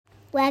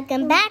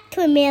Welcome back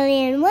to A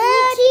Million Words.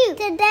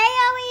 Today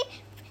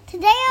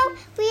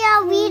we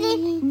are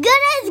reading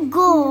Good as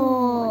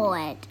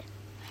Gold.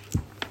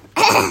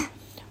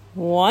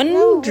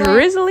 One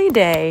drizzly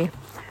day,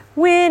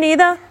 Winnie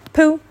the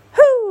Pooh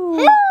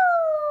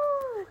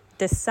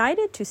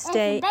decided to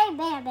stay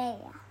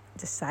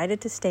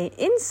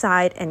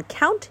inside and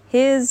count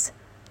his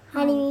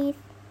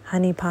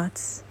honey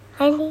pots.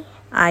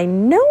 I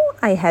know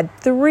I had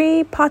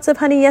 3 pots of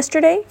honey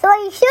yesterday. So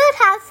you should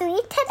have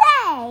 3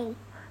 today.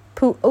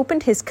 Pooh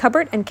opened his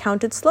cupboard and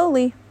counted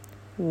slowly.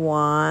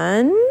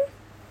 1,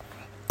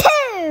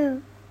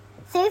 2,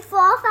 3,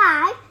 4,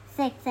 5,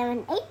 6,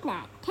 7, 8,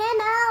 9, 10,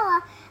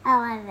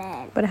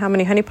 11. But how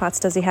many honey pots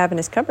does he have in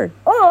his cupboard?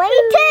 Only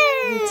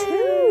 2. 2.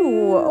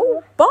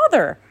 Oh,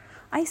 bother.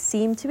 I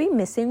seem to be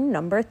missing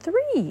number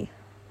 3.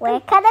 Where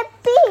could it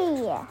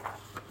be?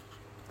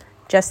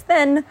 Just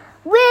then,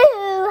 Woo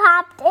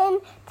hopped in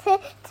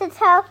to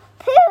tell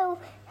Pooh,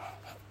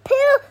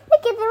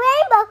 look at the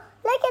rainbow,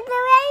 look at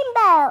the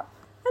rainbow.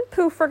 and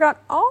Pooh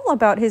forgot all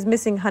about his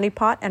missing honey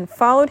pot and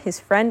followed his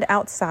friend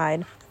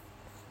outside.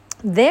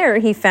 There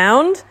he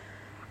found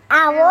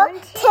Owl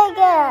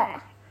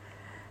Tigger.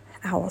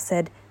 Owl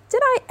said,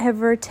 "Did I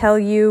ever tell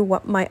you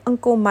what my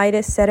Uncle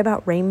Midas said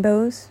about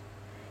rainbows?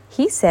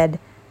 He said,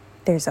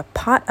 there's a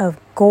pot of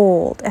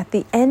gold at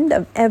the end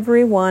of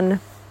every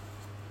one."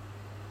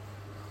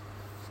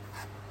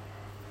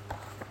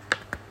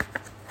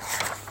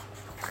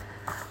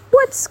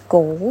 "What's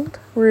gold?"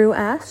 Roo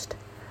asked.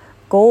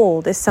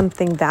 "Gold is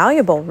something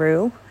valuable,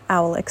 Roo,"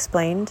 Owl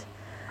explained.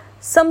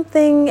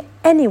 "Something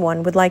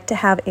anyone would like to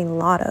have a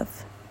lot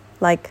of."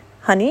 "Like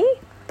honey?"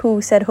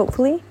 Pooh said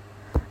hopefully.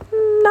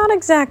 "Not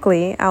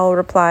exactly," Owl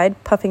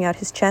replied, puffing out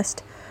his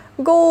chest.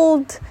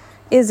 "Gold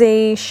is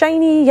a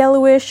shiny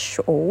yellowish—"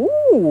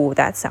 "Oh,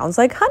 that sounds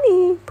like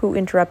honey," Pooh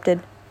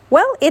interrupted.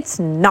 "Well, it's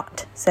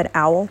not," said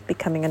Owl,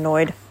 becoming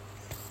annoyed.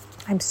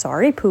 "I'm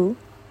sorry, Pooh,"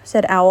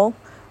 said Owl,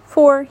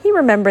 for he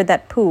remembered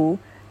that Pooh,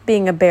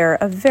 being a bear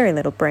of very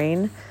little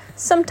brain,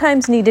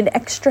 sometimes needed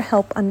extra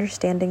help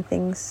understanding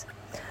things.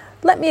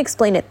 "Let me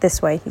explain it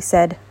this way," he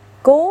said.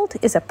 "Gold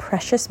is a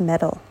precious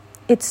metal.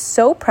 It's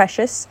so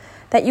precious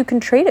that you can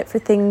trade it for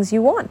things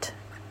you want."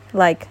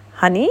 "Like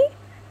honey?"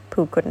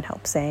 Pooh couldn't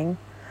help saying.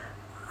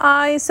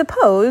 "I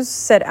suppose,"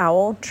 said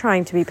Owl,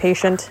 trying to be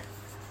patient.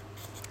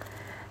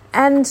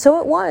 And so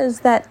it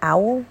was that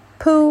Owl,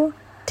 Pooh,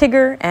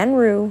 Tigger, and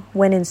Roo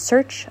went in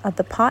search of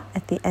the pot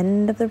at the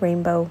end of the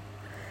rainbow.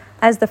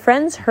 As the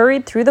friends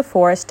hurried through the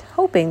forest,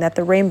 hoping that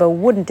the rainbow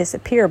wouldn't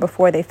disappear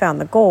before they found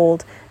the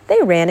gold,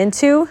 they ran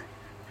into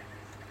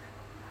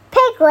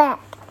Piglet.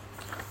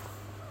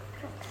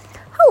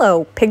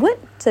 "Hello, Piglet,"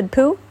 said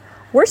Pooh.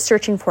 "We're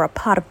searching for a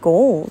pot of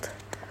gold."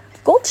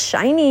 "Gold's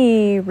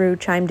shiny," Roo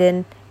chimed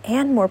in,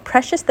 "and more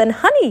precious than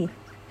honey."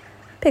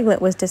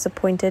 Piglet was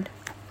disappointed.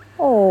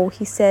 "Oh,"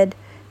 he said,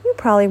 "you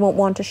probably won't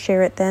want to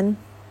share it then."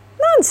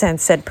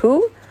 "Nonsense," said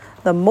Pooh.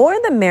 "The more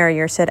the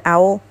merrier," said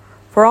Owl.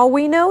 "For all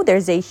we know,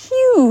 there's a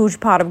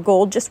huge pot of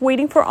gold just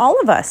waiting for all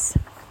of us."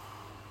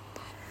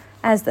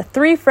 As the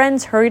 3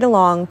 friends hurried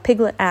along,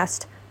 Piglet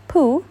asked,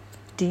 "Pooh,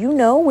 do you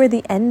know where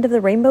the end of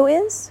the rainbow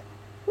is?"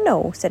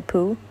 "No," said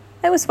Pooh.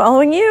 "I was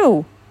following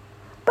you."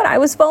 "But I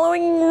was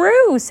following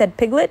Roo," said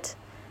Piglet.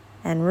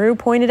 And Roo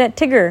pointed at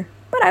Tigger.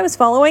 "But I was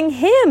following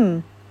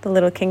him," the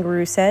little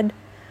kangaroo said.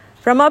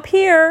 "From up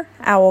here,"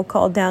 Owl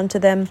called down to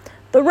them,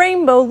 "the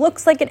rainbow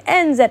looks like it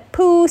ends at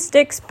Pooh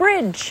Sticks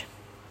Bridge."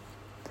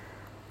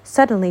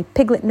 Suddenly,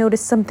 Piglet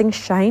noticed something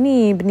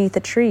shiny beneath a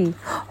tree.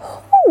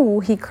 "Oh,"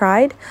 he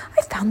cried,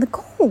 "I found the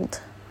gold."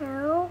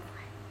 No.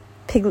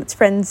 Piglet's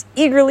friends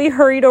eagerly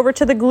hurried over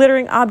to the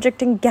glittering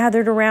object and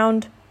gathered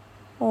around.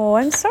 "Oh,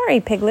 I'm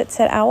sorry, Piglet,"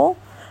 said Owl,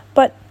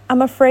 "but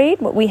I'm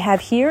afraid what we have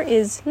here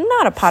is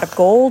not a pot of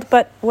gold,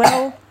 but,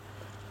 well,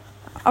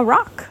 a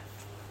rock."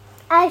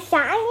 A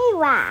shiny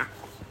rock.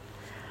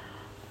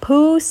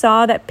 Pooh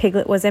saw that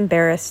Piglet was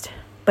embarrassed.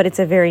 "But it's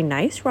a very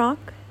nice rock,"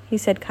 he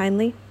said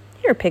kindly.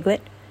 "Here,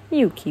 Piglet,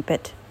 you keep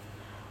it."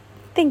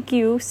 "Thank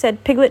you,"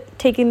 said Piglet,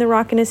 taking the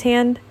rock in his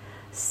hand.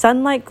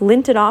 Sunlight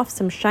glinted off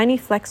some shiny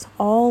flecks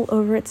all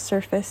over its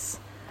surface.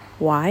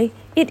 "Why,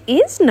 it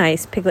is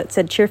nice," Piglet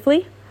said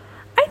cheerfully.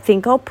 "I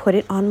think I'll put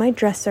it on my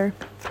dresser."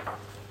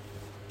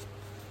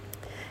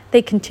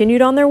 They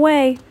continued on their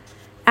way.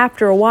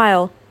 After a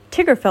while,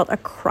 Tigger felt a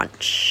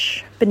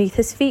crunch beneath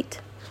his feet.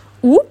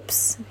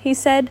 "Oops," he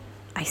said,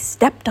 "I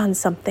stepped on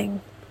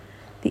something."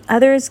 The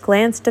others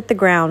glanced at the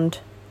ground.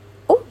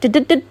 "Oh,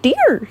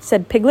 dear,"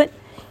 said Piglet.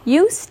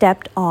 "You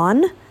stepped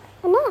on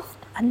A nest.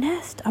 a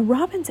nest, a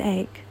robin's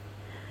egg."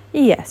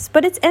 "Yes,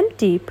 but it's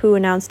empty," Pooh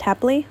announced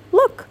happily.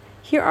 "Look,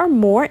 here are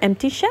more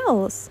empty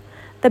shells.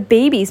 The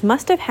babies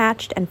must have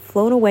hatched and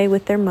flown away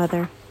with their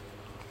mother."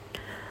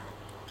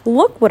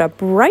 "Look what a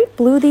bright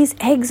blue these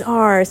eggs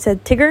are,"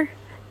 said Tigger.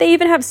 "They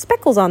even have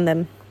speckles on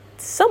them.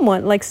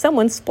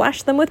 Someone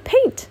splashed them with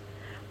paint."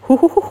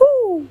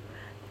 "Hoo-hoo-hoo-hoo!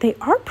 They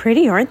are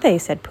pretty, aren't they?"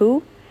 said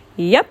Pooh.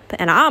 "Yep,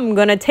 and I'm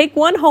gonna take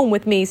one home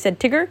with me," said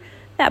Tigger.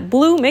 "That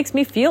blue makes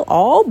me feel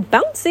all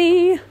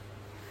bouncy."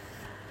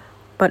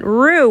 But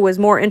Roo was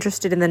more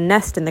interested in the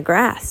nest in the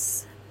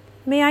grass.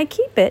 "May I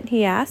keep it?"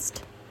 he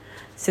asked.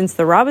 "Since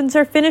the robins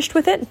are finished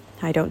with it,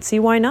 I don't see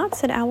why not,"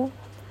 said Owl.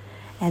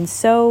 And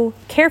so,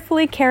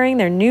 carefully carrying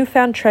their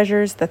newfound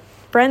treasures, the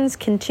friends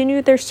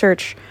continued their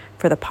search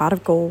for the pot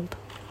of gold.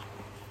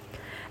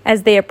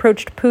 As they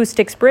approached Pooh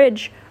Stick's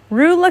bridge,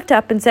 Roo looked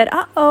up and said,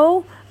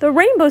 "Uh-oh, the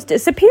rainbow's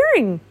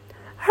disappearing."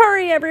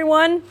 "Hurry,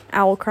 everyone,"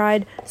 Owl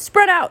cried.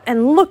 "Spread out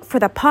and look for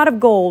the pot of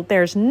gold.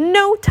 There's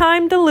no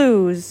time to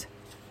lose."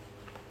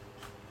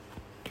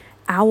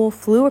 Owl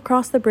flew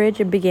across the bridge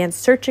and began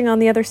searching on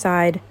the other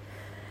side.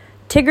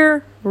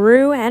 Tigger,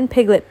 Roo, and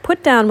Piglet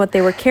put down what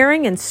they were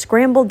carrying and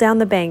scrambled down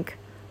the bank.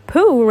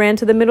 Pooh ran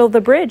to the middle of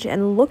the bridge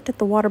and looked at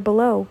the water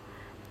below,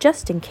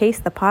 just in case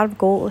the pot of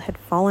gold had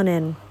fallen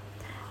in.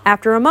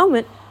 After a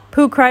moment,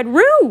 Pooh cried,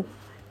 "Roo,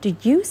 do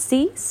you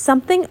see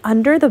something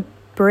under the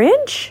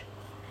bridge?"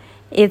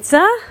 It's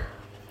a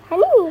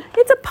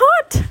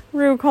pot,"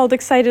 Roo called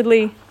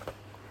excitedly.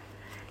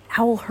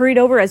 Owl hurried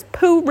over as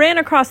Pooh ran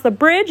across the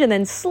bridge and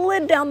then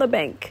slid down the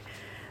bank.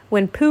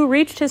 When Pooh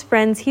reached his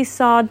friends, he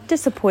saw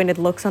disappointed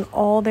looks on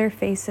all their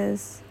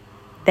faces.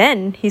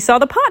 Then he saw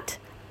the pot.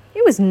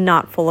 It was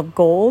not full of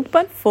gold,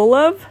 but full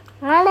of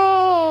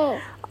honey.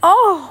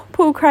 "Oh,"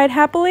 Pooh cried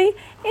happily,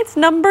 "it's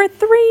number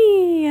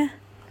 3.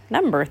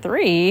 "Number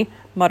 3?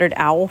 Muttered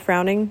Owl,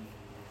 frowning.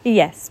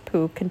 "Yes,"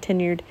 Pooh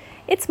continued,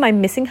 "it's my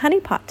missing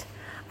honey pot.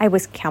 I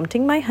was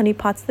counting my honey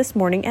pots this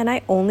morning and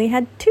I only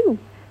had 2.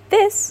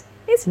 This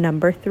is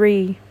number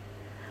 3.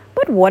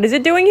 "But what is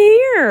it doing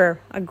here?"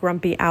 a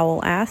grumpy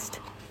owl asked.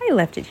 "I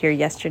left it here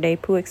yesterday,"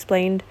 Pooh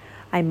explained.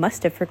 "I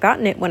must have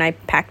forgotten it when I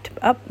packed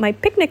up my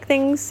picnic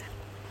things."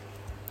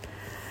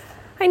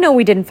 "I know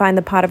we didn't find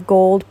the pot of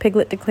gold,"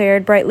 Piglet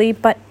declared brightly,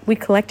 "but we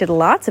collected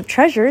lots of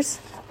treasures,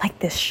 like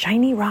this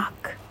shiny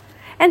rock."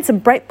 "And some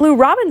bright blue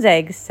robin's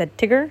eggs," said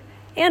Tigger.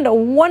 "And a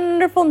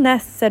wonderful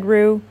nest," said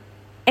Roo.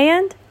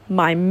 "And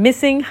my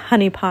missing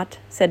honey pot,"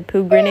 said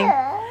Pooh, grinning.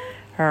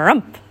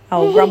 "Humph,"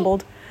 Owl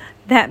grumbled.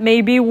 "That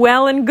may be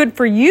well and good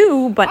for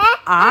you, but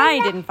I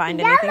didn't find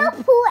anything." Yellow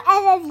Pooh,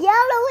 and it's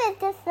yellow is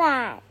the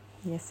sign.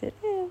 Yes, it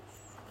is.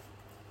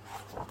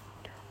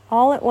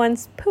 All at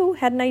once, Pooh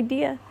had an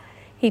idea.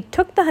 He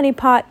took the honey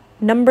pot,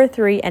 number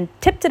 3, and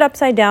tipped it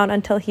upside down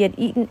until he had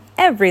eaten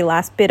every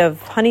last bit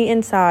of honey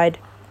inside.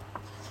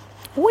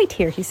 "Wait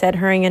here," he said,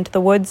 hurrying into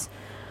the woods.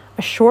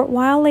 A short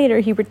while later,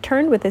 he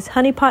returned with his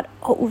honey pot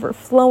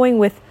overflowing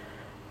with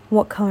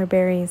what color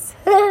berries?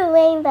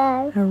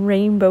 Rainbow. A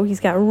rainbow. He's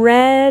got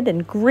red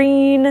and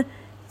green,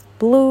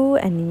 blue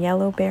and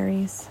yellow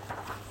berries.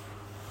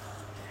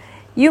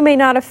 You may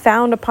not have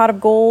found a pot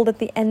of gold at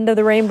the end of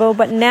the rainbow,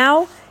 but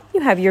now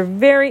you have your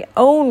very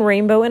own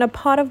rainbow in a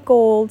pot of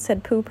gold,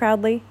 said Pooh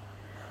proudly.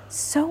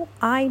 So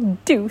I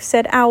do,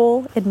 said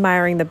Owl,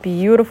 admiring the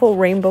beautiful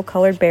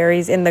rainbow-colored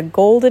berries in the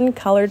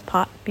golden-colored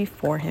pot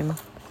before him.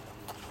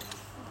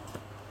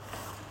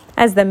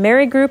 As the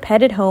merry group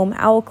headed home,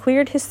 Owl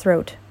cleared his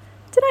throat.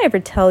 Did I ever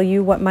tell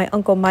you what my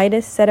Uncle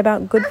Midas said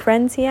about good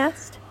friends, he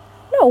asked.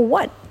 No,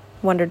 what?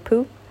 Wondered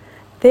Pooh.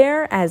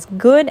 They're as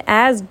good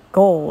as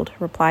gold,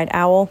 replied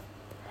Owl.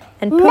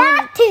 And Pooh,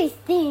 not too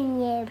soon,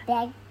 you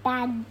big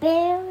bad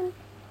baboon.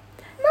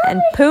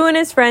 And Pooh and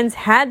his friends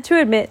had to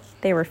admit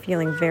they were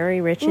feeling very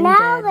rich and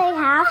now dead. They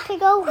have to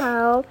go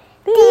home.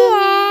 The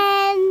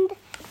end.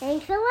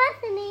 Thanks for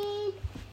listening.